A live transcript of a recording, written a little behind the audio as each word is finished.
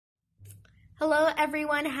Hello,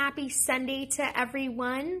 everyone. Happy Sunday to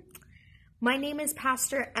everyone. My name is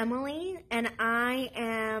Pastor Emily, and I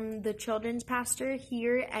am the children's pastor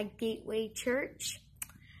here at Gateway Church.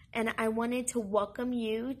 And I wanted to welcome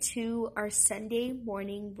you to our Sunday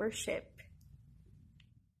morning worship.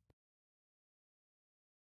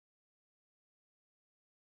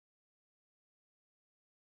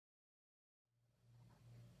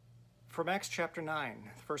 From Acts chapter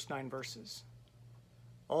 9, the first 9 verses.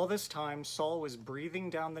 All this time, Saul was breathing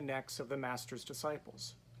down the necks of the master's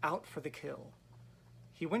disciples, out for the kill.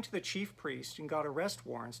 He went to the chief priest and got arrest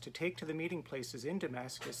warrants to take to the meeting places in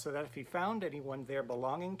Damascus, so that if he found anyone there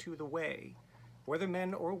belonging to the way, whether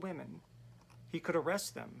men or women, he could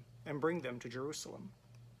arrest them and bring them to Jerusalem.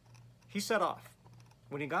 He set off.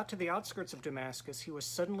 When he got to the outskirts of Damascus, he was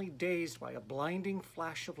suddenly dazed by a blinding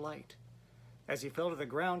flash of light. As he fell to the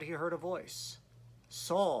ground, he heard a voice,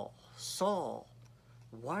 "Saul, Saul,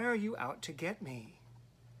 why are you out to get me?"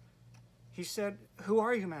 He said, "Who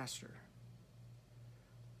are you, Master?"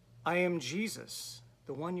 "I am Jesus,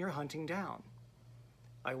 the one you're hunting down.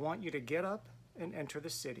 I want you to get up and enter the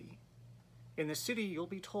city. In the city, you'll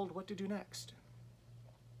be told what to do next."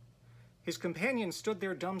 His companions stood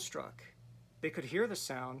there dumbstruck. They could hear the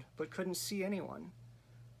sound, but couldn't see anyone,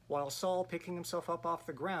 while Saul, picking himself up off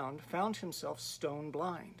the ground, found himself stone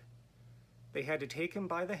blind. They had to take him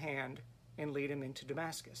by the hand and lead him into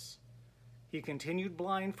Damascus. He continued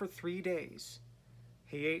blind for 3 days.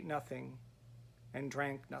 He ate nothing and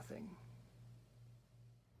drank nothing.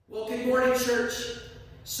 Well, good morning, church.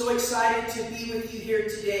 So excited to be with you here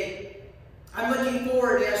today. I'm looking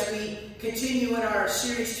forward as we continue in our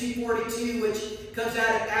series 242, which comes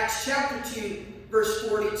out of Acts chapter 2, verse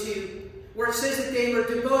 42, where it says that they were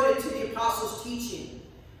devoted to the apostles' teaching,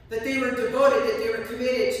 that they were devoted, that they were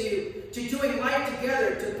committed to doing life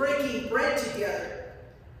together, to breaking bread together,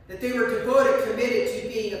 that they were devoted, committed to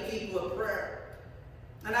being a people of prayer.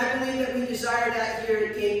 And I believe that we desire that here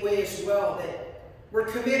at Gateway as well, that we're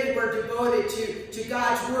committed, we're devoted to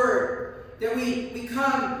God's Word, that we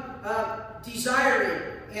come desiring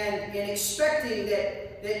and expecting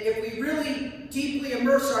that if we really deeply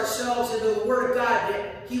immerse ourselves into the Word of God,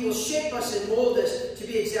 that He will shape us and mold us to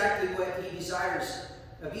be exactly what He desires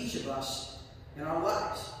of each of us in our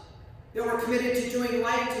lives. That we're committed to doing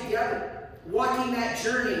life together, walking that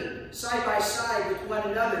journey side by side with one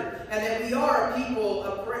another, and that we are a people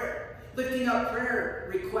of prayer, lifting up prayer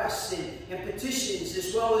requests and petitions,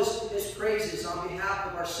 as well as praises on behalf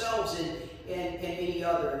of ourselves and many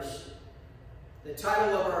others. The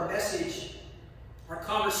title of our message, our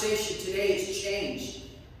conversation today, is Changed.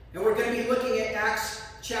 And we're going to be looking at Acts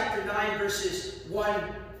chapter 9, verses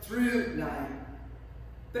 1 through 9.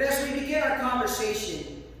 But as we begin our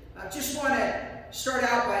conversation, I just want to start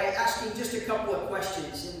out by asking just a couple of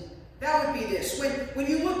questions. And that would be this. When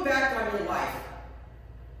you look back on your life,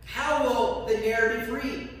 how will the narrative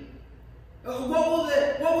read? What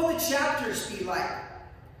will the chapters be like?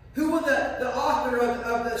 Who will the author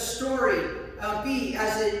of the story be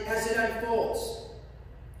as it unfolds?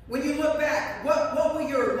 When you look back, what will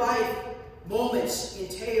your life moments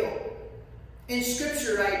entail? In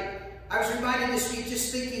Scripture, I was reminded this week,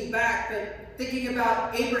 just thinking back, but thinking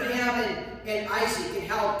about Abraham and Isaac and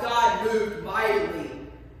how God moved mightily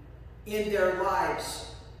in their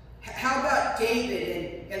lives. How about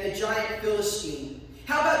David and the giant Philistine?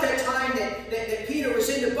 How about that time that Peter was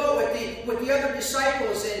in the boat with the other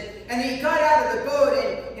disciples, and he got out of the boat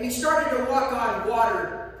and he started to walk on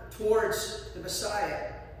water towards the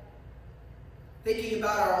Messiah? Thinking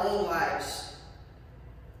about our own lives.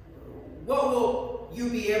 What will you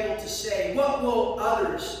be able to say? What will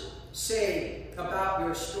others say about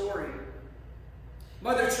your story?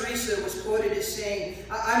 Mother Teresa was quoted as saying,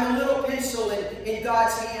 "I'm a little pencil in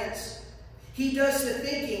God's hands. He does the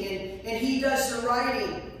thinking and He does the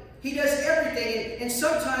writing. He does everything, and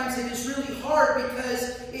sometimes it is really hard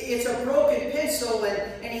because it's a broken pencil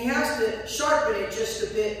and He has to sharpen it just a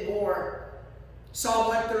bit more." Psalm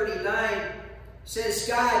 139 says,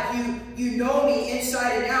 "God, you know me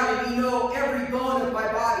inside and out, and you know every bone of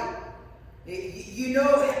my body. You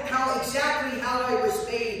know exactly how I was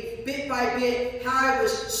made, bit by bit, how I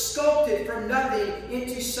was sculpted from nothing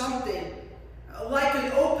into something. Like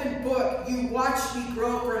an open book, you watched me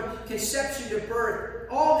grow from conception to birth.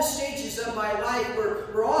 All the stages of my life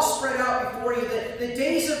were all spread out before you. The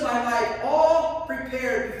days of my life all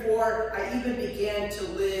prepared before I even began to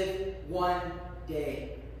live one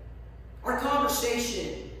day." Our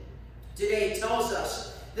conversation today tells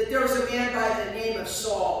us that there was a man by the name of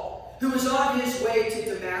Saul who was on his way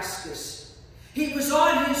to Damascus. He was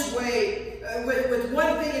on his way with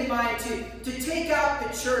one thing in mind, to take out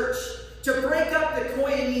the church, to break up the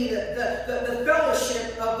koinonia, the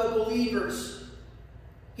fellowship of the believers.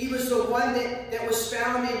 He was the one that was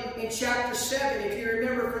found in chapter 7, if you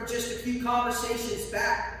remember from just a few conversations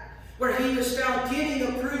back, where he was found giving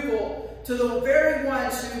approval to the very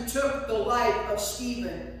ones who took the life of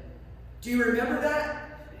Stephen. Do you remember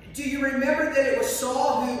that? Do you remember that it was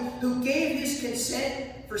Saul who gave his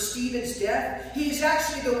consent for Stephen's death? He's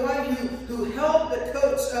actually the one who held the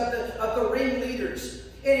coats of the ringleaders.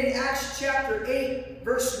 And in Acts chapter 8,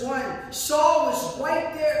 verse 1, Saul was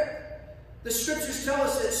right there. The scriptures tell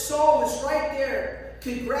us that Saul was right there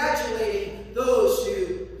congratulating those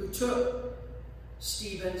who took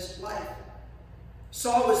Stephen's life.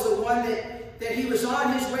 Saul was the one that he was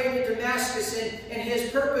on his way to Damascus, and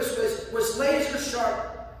his purpose was laser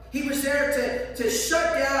sharp. He was there to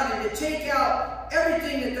shut down and to take out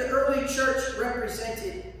everything that the early church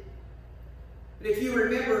represented. But if you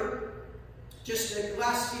remember just the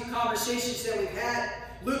last few conversations that we've had,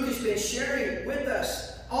 Luke has been sharing with us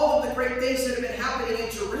all of the great things that have been happening in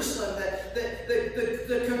Jerusalem,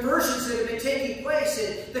 the conversions that have been taking place,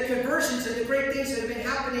 and the conversions and the great things that have been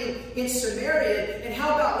happening in Samaria. And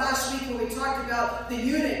how about last week when we talked about the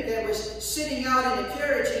eunuch that was sitting out in a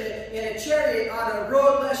carriage, in a chariot on a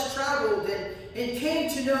road less traveled, and came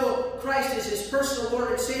to know Christ as his personal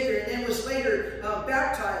Lord and Savior, and then was later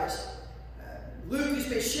baptized. Luke has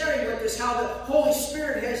been sharing with us how the Holy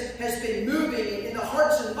Spirit has been moving in the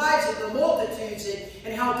hearts and lives of the multitudes,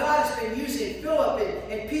 and how God has been using Philip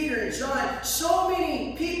and Peter and John. So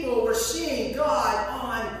many people were seeing God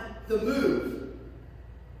on the move.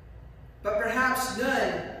 But perhaps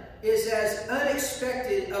none is as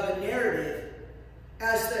unexpected of a narrative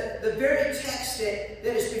as the very text that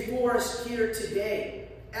is before us here today.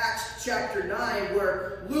 Acts chapter 9,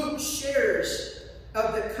 where Luke shares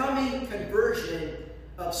of the coming conversion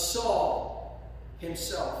of Saul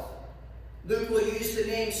himself. Luke will use the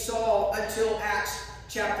name Saul until Acts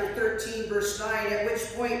chapter 13, verse 9, at which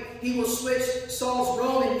point he will switch Saul's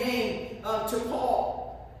Roman name to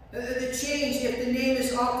Paul. The change, if the name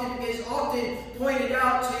is often pointed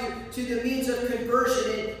out to the means of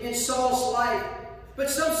conversion in Saul's life. But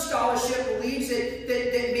some scholarship believes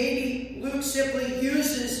that maybe Luke simply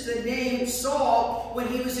uses the name Saul when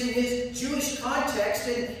he was in his Jewish context,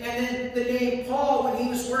 and then the name Paul when he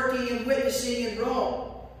was working and witnessing in Rome.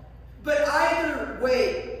 But either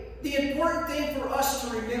way, the important thing for us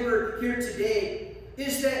to remember here today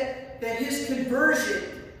is that his conversion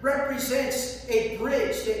represents a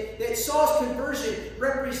bridge, that Saul's conversion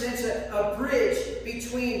represents a bridge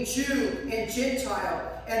between Jew and Gentile.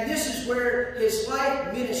 And this is where his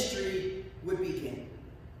life ministry would begin.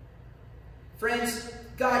 Friends,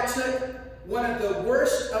 God took one of the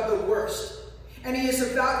worst, and he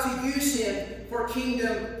is about to use him for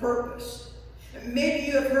kingdom purpose. Maybe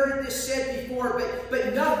you have heard this said before,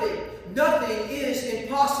 but nothing is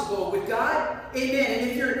impossible with God. Amen.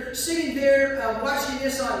 And if you're sitting there watching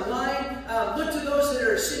this online, look to those that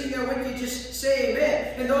are sitting there with you, just say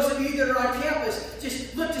amen. And those of you that are on campus,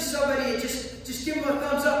 just look to somebody and just give them a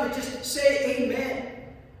thumbs up and just say amen.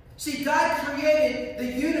 See, God created the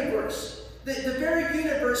universe, the very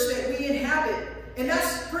universe that we inhabit. And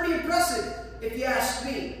that's pretty impressive, if you ask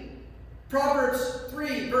me. Proverbs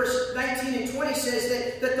 3, verse 19 and 20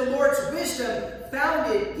 says that the Lord's wisdom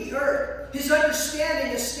founded the earth. His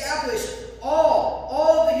understanding established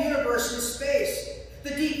all the universe and space.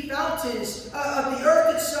 The deep fountains of the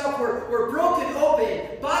earth itself were broken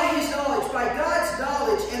open by his knowledge, by God's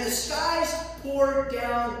knowledge, and the skies poured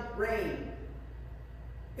down rain.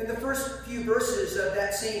 In the first few verses of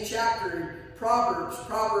that same chapter in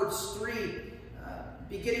Proverbs 3,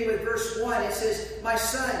 beginning with verse 1, it says, "My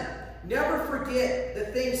son, never forget the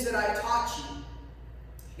things that I taught you.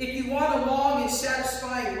 If you want a long and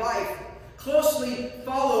satisfying life, closely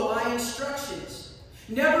follow my instructions.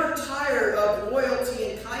 Never tire of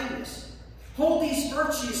loyalty and kindness. Hold these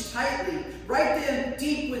virtues tightly. Write them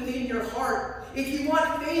deep within your heart. If you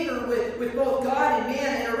want favor with both God and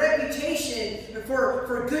man, and a reputation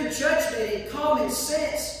for good judgment and common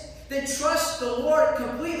sense, then trust the Lord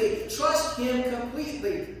completely. Trust him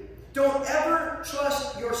completely. Don't ever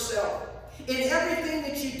trust yourself. In everything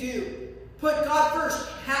that you do, put God first.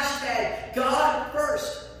 Hashtag God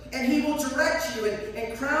first. And he will direct you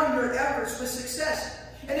and crown your efforts with success."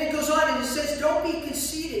 And it goes on and it says, "Don't be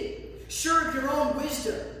conceited, sure of your own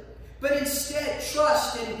wisdom, but instead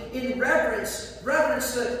trust and in reverence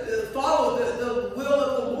follow the will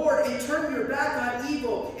of the Lord, and turn your back on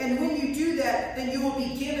evil. And when you do that, then you will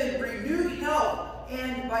be given renewed health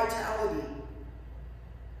and vitality."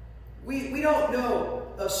 We don't know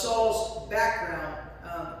of Saul's background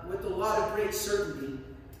with a lot of great certainty.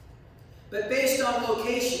 But based on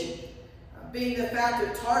location, being the fact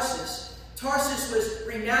of Tarsus, Tarsus was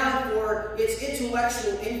renowned for its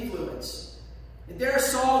intellectual influence. And there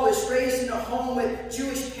Saul was raised in a home with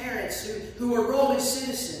Jewish parents who were Roman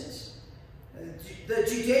citizens. The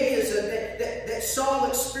Judaism that Saul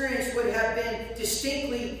experienced would have been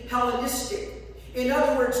distinctly Hellenistic. In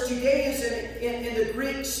other words, Judaism in the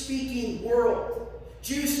Greek-speaking world.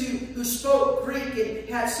 Jews who spoke Greek and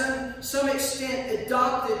had some extent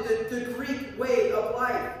adopted the Greek way of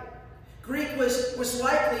life. Greek was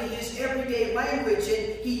likely his everyday language,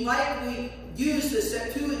 and he likely used the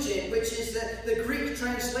Septuagint, which is the Greek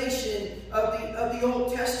translation of the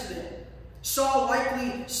Old Testament. Saul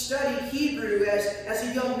likely studied Hebrew as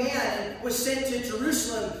a young man and was sent to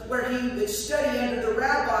Jerusalem, where he would study under the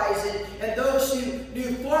rabbis and those who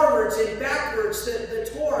knew forwards and backwards the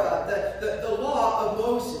Torah, the law of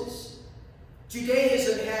Moses.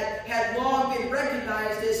 Judaism had long been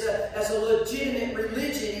recognized as a legitimate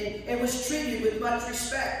religion and was treated with much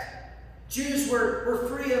respect. Jews were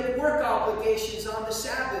free of work obligations on the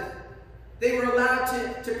Sabbath. They were allowed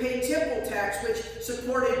to pay temple tax, which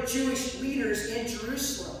supported Jewish leaders in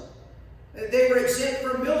Jerusalem. They were exempt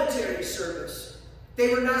from military service.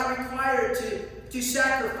 They were not required to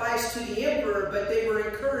sacrifice to the emperor, but they were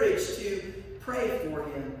encouraged to pray for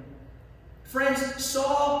him. Friends,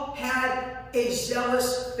 Saul had a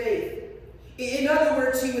zealous faith. In other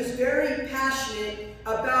words, he was very passionate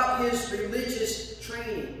about his religious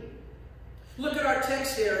training. Look at our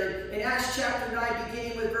text there in Acts chapter 9,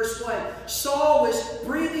 beginning with verse 1. Saul was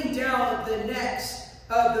breathing down the necks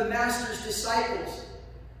of the master's disciples.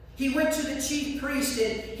 He went to the chief priest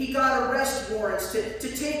and he got arrest warrants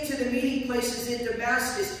to take to the meeting places in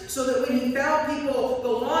Damascus, so that when he found people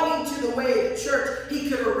belonging to the way of the church, he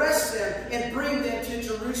could arrest them and bring them to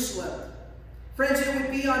Jerusalem. Friends, it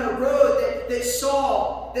would be on a road that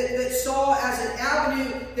Saul as an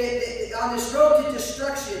avenue on this road to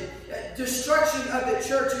destruction of the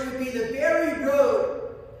church. It would be the very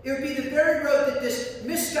road. It would be the very road that this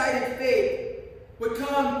misguided faith would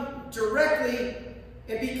come directly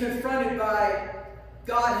and be confronted by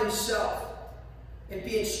God himself and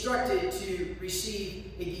be instructed to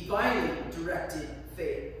receive a divinely directed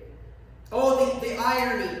faith. Oh, the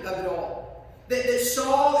irony of it all. That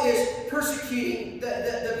Saul is persecuting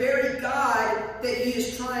the very God that he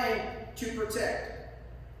is trying to protect.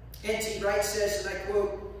 N.T. Wright says, and I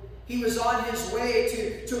quote, "He was on his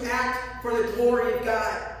way to act for the glory of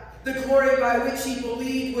God. The glory by which he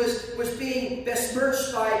believed was being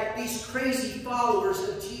besmirched by these crazy followers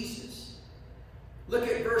of Jesus." Look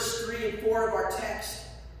at verse 3 and 4 of our text.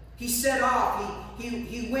 He set off.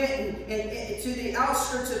 He went and to the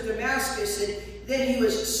outskirts of Damascus, and then he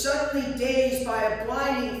was suddenly dazed by a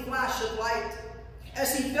blinding flash of light.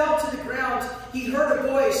 As he fell to the ground, he heard a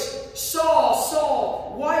voice, "Saul,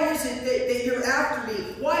 Saul, why is it that you're after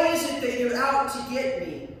me? Why is it that you're out to get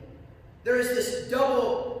me?" There is this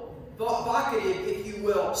double vocative, if you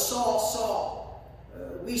will, Saul, Saul.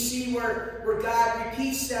 We see where God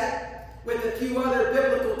repeats that with a few other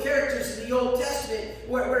biblical characters in the Old Testament,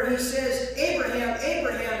 where he says, "Abraham,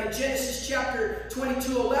 Abraham," in Genesis chapter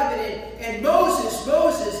 22:11, and Moses,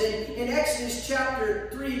 Moses, in Exodus chapter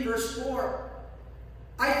 3, verse 4.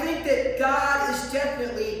 I think that God is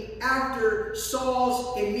definitely after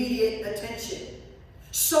Saul's immediate attention.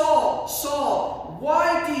 "Saul, Saul,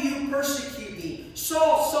 why do you persecute me?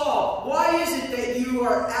 Saul, Saul, why is it that you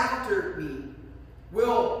are after me?"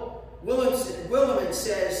 Willimon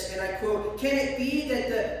says, and I quote, "Can it be that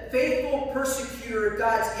the faithful persecutor of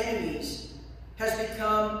God's enemies has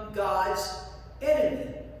become God's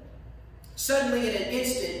enemy?" Suddenly, in an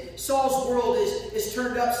instant, Saul's world is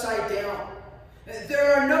turned upside down.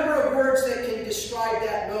 There are a number of words that can describe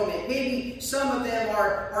that moment. Maybe some of them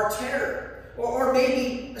are terror, or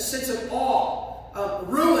maybe a sense of awe,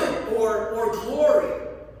 ruin, or glory.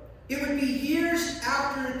 It would be years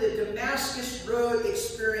after the Damascus Road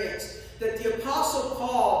experience that the Apostle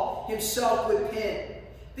Paul himself would pen.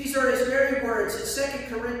 These are his very words in 2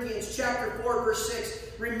 Corinthians chapter 4, verse 6.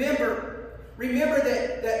 Remember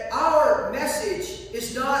that our message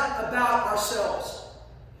is not about ourselves.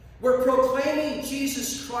 We're proclaiming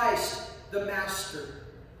Jesus Christ, the Master.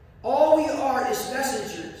 All we are is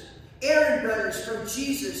messengers, errand runners from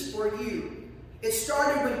Jesus for you. It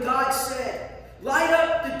started when God said, "Light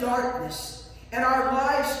up the darkness," and our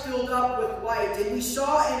lives filled up with light, and we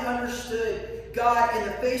saw and understood God in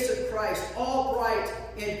the face of Christ, all bright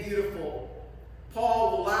and beautiful.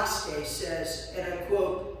 Paul Velasquez says, and I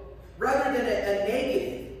quote, "Rather than a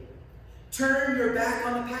negative, turn your back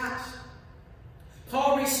on the past."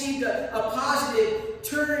 Paul received a positive,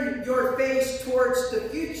 turn your face towards the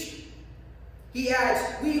future. He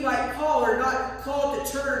adds, we like Paul are not called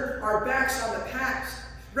to turn our backs on the past.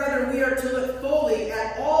 Rather, we are to look fully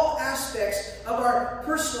at all aspects of our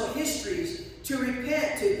personal histories, to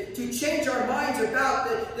repent, to change our minds about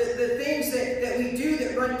the things that we do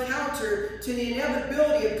that run counter to the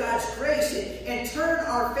inevitability of God's grace, and turn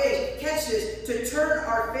our face, catch this, to turn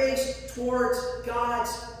our face towards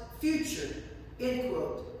God's future. End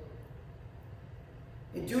quote.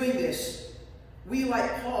 In doing this, we,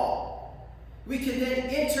 like Paul, we can then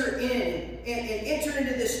enter in and enter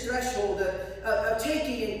into this threshold of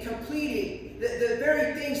taking and completing the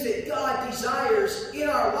very things that God desires in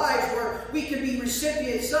our lives, where we can be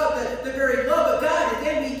recipients of the very love of God, and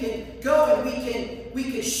then we can go and we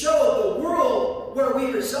can show the world where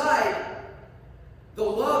we reside the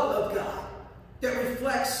love of God that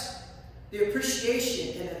reflects the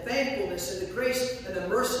appreciation and the thankfulness and the grace and the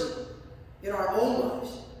mercy in our own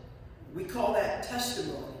lives. We call that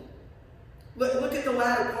testimony. Look at the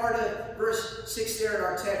latter part of verse 6 there in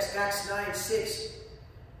our text, Acts 9:6.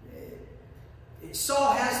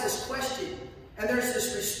 Saul has this question, and there's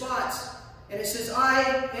this response, and it says,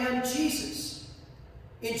 I am Jesus.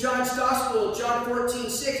 In John's Gospel, John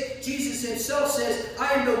 14:6, Jesus himself says,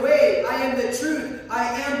 I am the way, I am the truth, I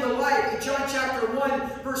am the light. In John chapter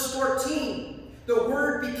 1, verse 14, the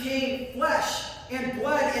Word became flesh and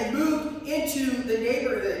blood and moved into the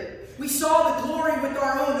neighborhood. We saw the glory with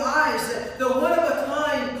our own eyes, the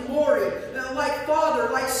one-of-a-kind glory, like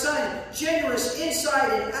Father, like Son, generous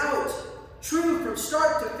inside and out, true from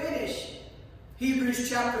start to finish. Hebrews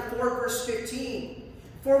chapter 4, verse 15.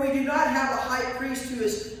 For we do not have a high priest who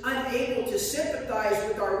is unable to sympathize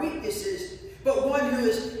with our weaknesses, but one who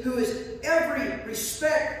is every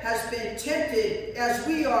respect has been tempted as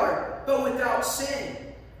we are, but without sin.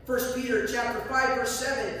 1 Peter chapter 5, verse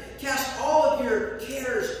 7. Cast all of your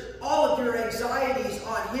cares, all of your anxieties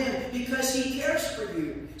on him, because he cares for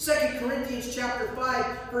you. 2 Corinthians chapter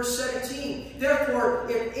 5, verse 17. Therefore,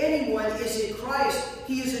 if anyone is in Christ,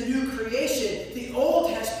 he is a new creation. The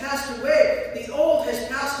old has passed away. The old has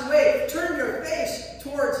passed away. Turn your face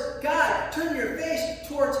towards God. Turn your face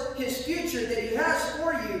towards his future that he has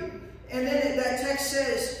for you. And then that text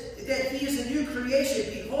says that he is a new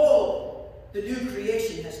creation. Behold, the new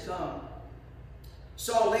creation has come.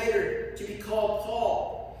 Saul, later to be called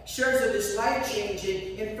Paul, shares of this life change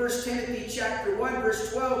in 1 Timothy chapter 1,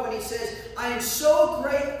 verse 12, when he says, I am so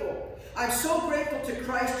grateful. I'm so grateful to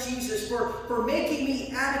Christ Jesus for making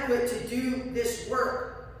me adequate to do this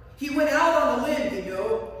work. He went out on a limb,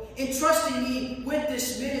 entrusting me with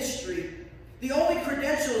this ministry. The only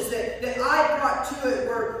credentials that I brought to it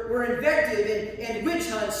were invective and witch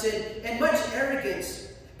hunts and much arrogance.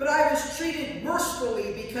 But I was treated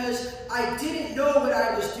mercifully because I didn't know what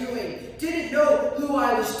I was doing, didn't know who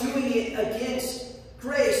I was doing it against.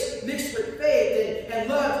 Grace mixed with faith and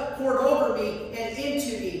love poured over me and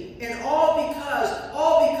into me. And all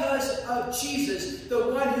because of Jesus, the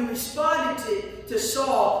one who responded to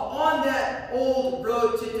Saul on that old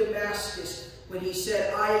road to Damascus when he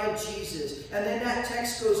said, I am Jesus. And then that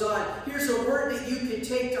text goes on. Here's a word that you can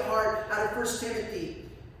take to heart out of 1 Timothy.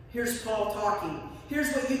 Here's Paul talking.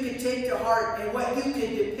 Here's what you can take to heart and what you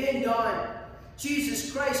can depend on.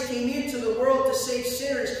 Jesus Christ came into the world to save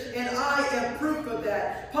sinners, and I am proof of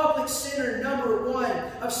that. Public sinner number one,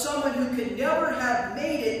 of someone who could never have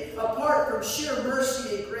made it apart from sheer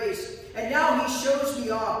mercy and grace. And now he shows me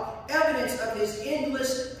off, evidence of his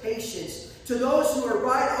endless patience. To those who are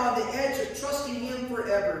right on the edge of trusting him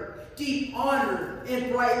forever. Deep honor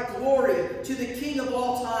and bright glory to the King of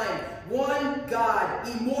all time. One God,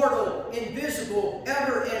 immortal, invisible,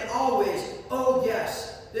 ever and always. Oh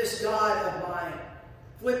yes, this God of mine.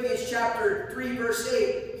 Philippians chapter 3, verse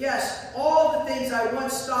 8. Yes, all the things I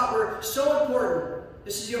once thought were so important.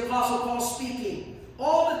 This is the Apostle Paul speaking.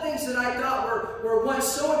 All the things that I thought were once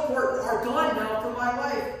so important are gone now from my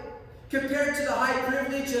life. Compared to the high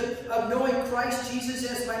privilege of knowing Christ Jesus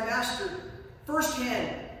as my master.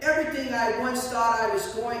 Firsthand, everything I once thought that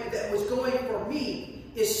was going for me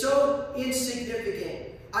is so insignificant.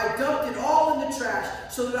 I dumped it all in the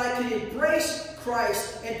trash so that I could embrace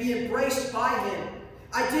Christ and be embraced by him.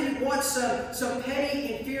 I didn't want some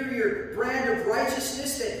petty, inferior brand of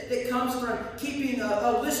righteousness that comes from keeping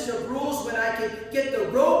a list of rules when I could get the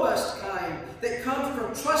robust kind that comes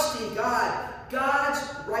from trusting God, God's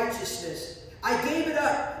righteousness. I gave it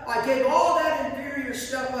up. I gave all that inferior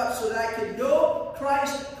stuff up so that I could know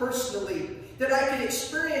Christ personally, that I could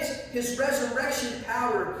experience his resurrection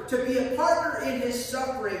power, to be a partner in his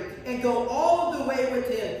suffering, and go all of the way with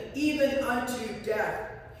him, even unto death.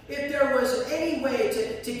 If there was any way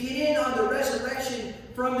to get in on the resurrection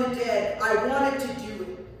from the dead, I wanted to do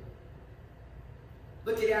it.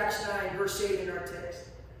 Look at Acts 9, verse 8 in our text.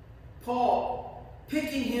 Paul,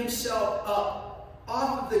 picking himself up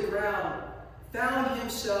off of the ground, found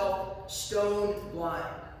himself stone blind.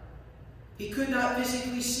 He could not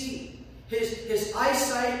physically see. His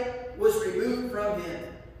eyesight was removed from him.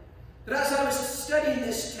 But as I was studying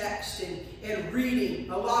this text and reading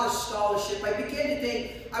a lot of scholarship, I began to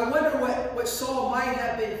think, I wonder what Saul might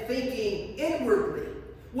have been thinking inwardly.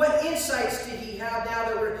 What insights did he have now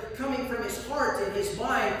that were coming from his heart and his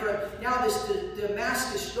mind from now this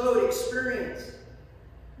Damascus Road experience?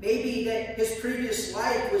 Maybe that his previous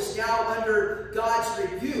life was now under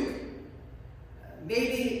God's rebuke.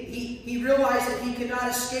 Maybe he realized that he could not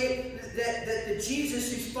escape, that the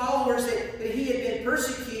Jesus whose followers that he had been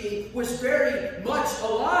persecuting was very much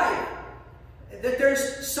alive. That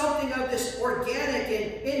there's something of this organic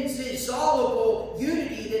and indissoluble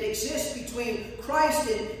unity that exists between Christ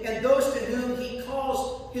and those to whom he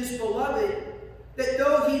calls his beloved. That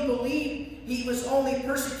though he believed he was only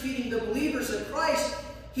persecuting the believers of Christ,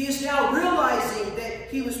 he is now realizing that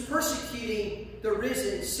he was persecuting the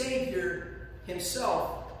risen Savior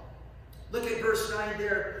himself. Look at verse 9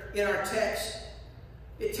 there in our text.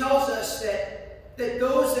 It tells us that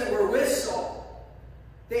those that were with Saul,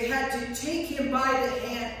 they had to take him by the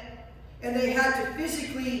hand and they had to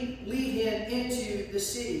physically lead him into the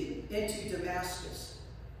city, into Damascus.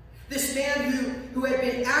 This man who had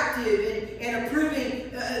been active in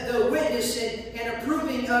approving the witness and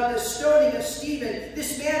approving of the stoning of Stephen.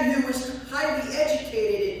 This man who was highly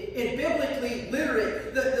educated and biblically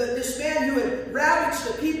literate. This man who had ravaged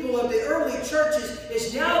the people of the early churches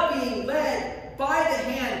is now being led by the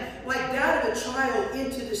hand like that of a child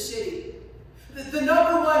into the city. The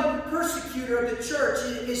number one persecutor of the church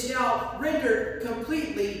is now rendered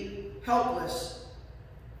completely helpless.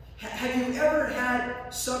 Have you ever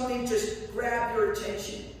had something just grab your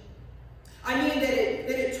attention? I mean that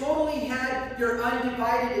it totally had your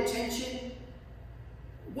undivided attention.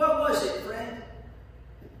 What was it, friend?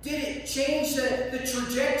 Did it change the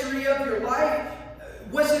trajectory of your life?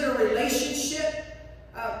 Was it a relationship?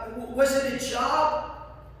 Was it a job?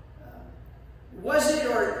 Was it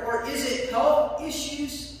or is it health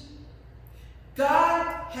issues? God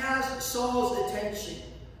has Saul's attention.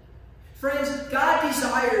 Friends, God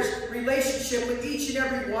desires relationship with each and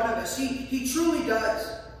every one of us. He truly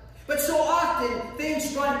does. But so often,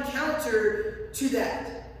 things run counter to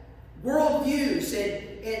that. Worldviews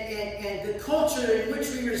and the culture in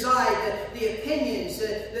which we reside, the opinions,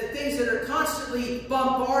 the things that are constantly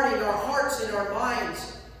bombarding our hearts and our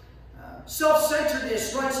minds.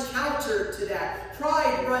 Self-centeredness runs counter to that.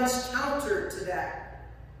 Pride runs counter to that.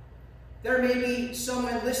 There may be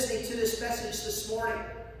someone listening to this message this morning,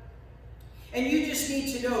 and you just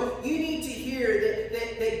need to know, you need to hear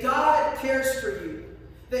that God cares for you.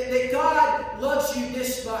 That God loves you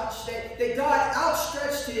this much. That God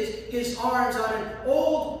outstretched his arms on an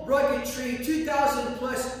old rugged tree 2,000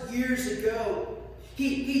 plus years ago.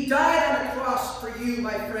 He died on a cross for you,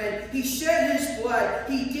 my friend. He shed his blood.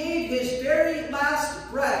 He gave his very last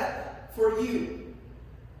breath for you.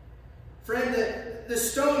 Friend, the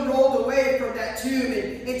stone rolled away from that tomb,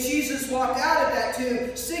 and Jesus walked out of that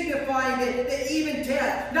tomb, signifying that even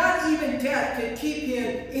death, not even death, could keep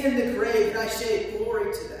him in the grave. And I say,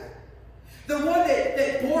 glory to that. The one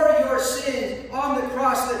that bore your sins on the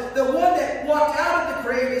cross, the one that walked out of the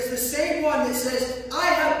grave is the same one that says, I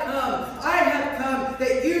have come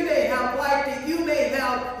that you may have life, that you may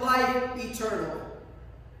have life eternal.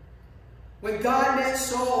 When God met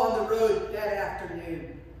Saul on the road that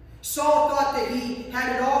afternoon, Saul thought that he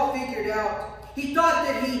had it all figured out. He thought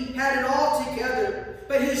that he had it all together,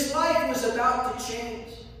 but his life was about to change.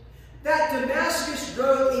 That Damascus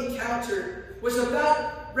Road encounter was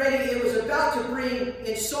about to bring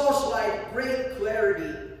in Saul's life great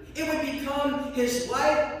clarity. It would become his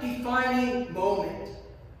life-defining moment.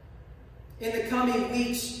 In the coming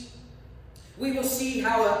weeks, we will see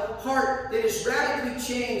how a heart that is radically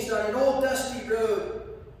changed on an old dusty road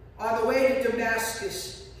on the way to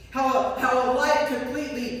Damascus, how a life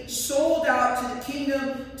completely sold out to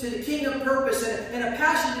the kingdom purpose, and a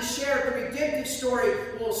passion to share the redemptive story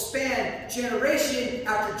will span generation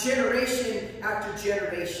after generation after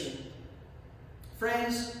generation.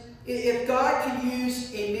 Friends, if God can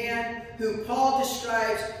use a man whom Paul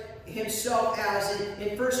describes himself as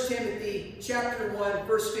in 1 Timothy chapter 1,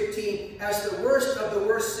 verse 15, as the worst of the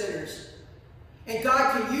worst sinners, and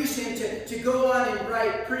God can use him to go on and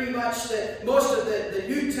write pretty much most of the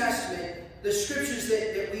New Testament, the scriptures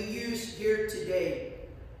that we use here today.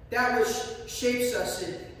 That which shapes us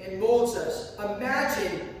and molds us.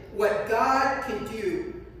 Imagine what God can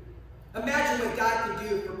do. Imagine what God can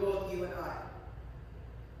do for both you and I.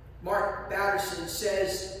 Mark Batterson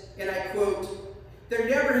says, and I quote, "There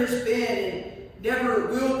never has been and never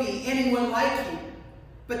will be anyone like you.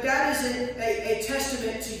 But that isn't a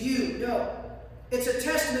testament to you, no. It's a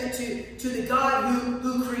testament to the God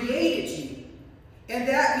who created you. And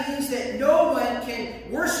that means that no one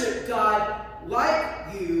can worship God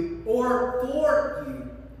like you or for you.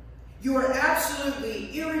 You are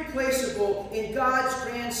absolutely irreplaceable in God's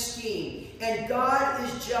grand scheme. And God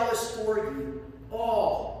is jealous for you,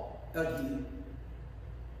 all of you."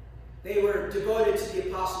 They were devoted to the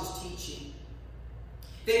apostles' teaching.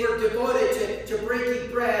 They were devoted to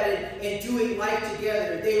breaking bread and doing life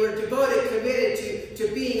together. They were devoted, committed to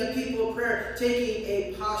being a people of prayer, taking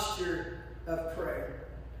a posture of prayer.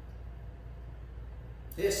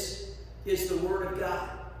 This is the Word of God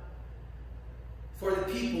for the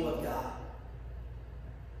people of God.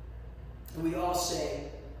 And we all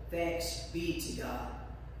say, thanks be to God.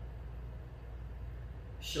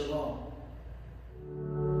 Shalom.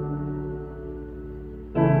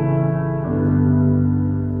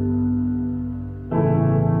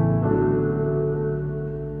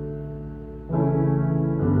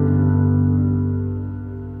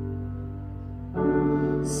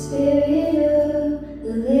 Spirit of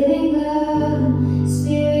the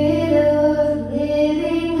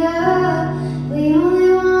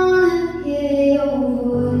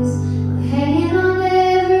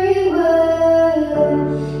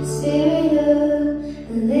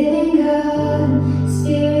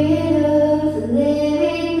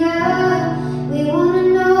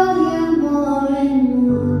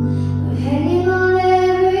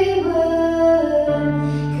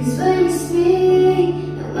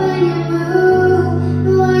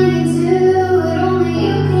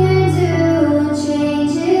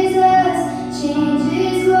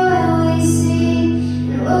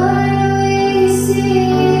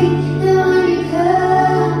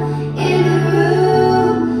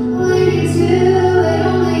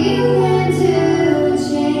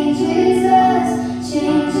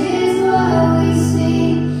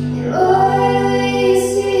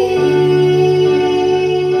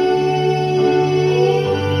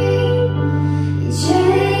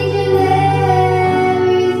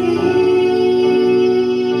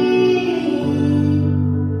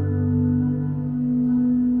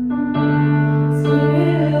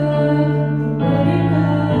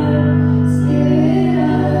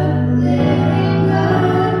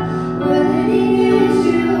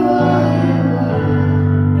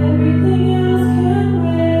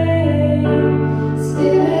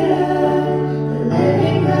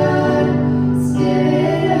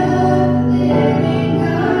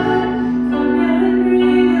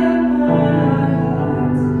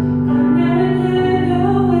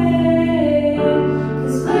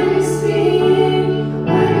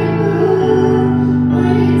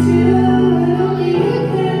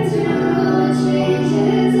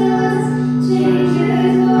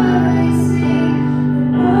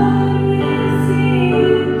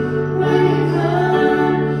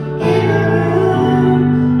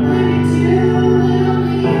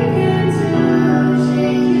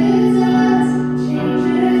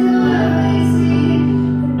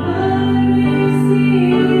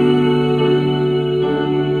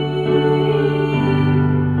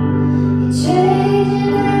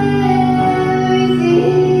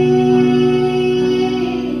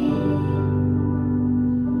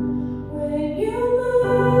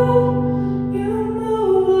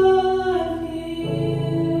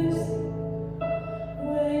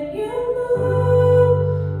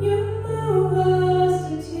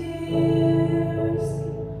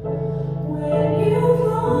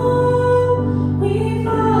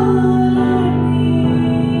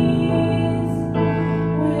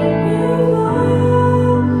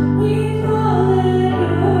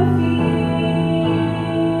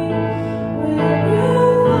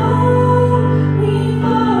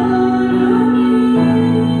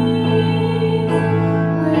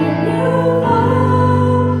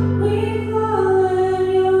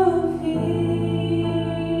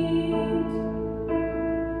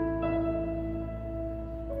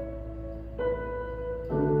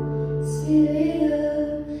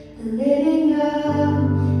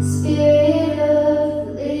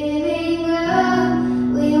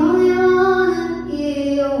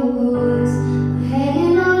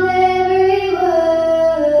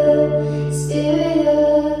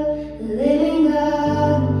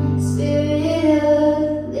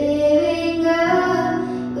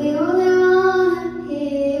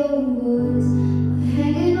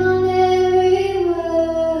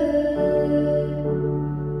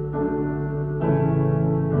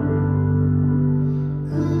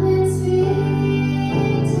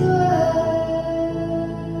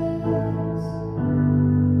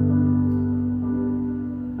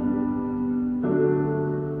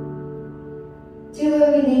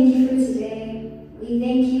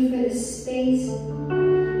thank you for this space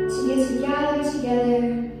to get to gather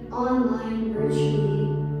together online,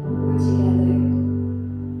 virtually, or together.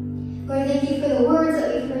 Lord, thank you for the words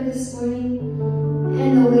that we've heard this morning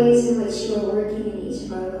and the ways in which you are working in each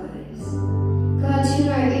of our lives. God, tune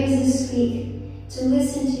our ears this week to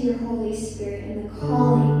listen to your Holy Spirit and the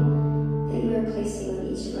calling that you are placing on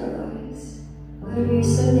each of our lives. Lord, we are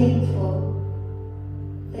so thankful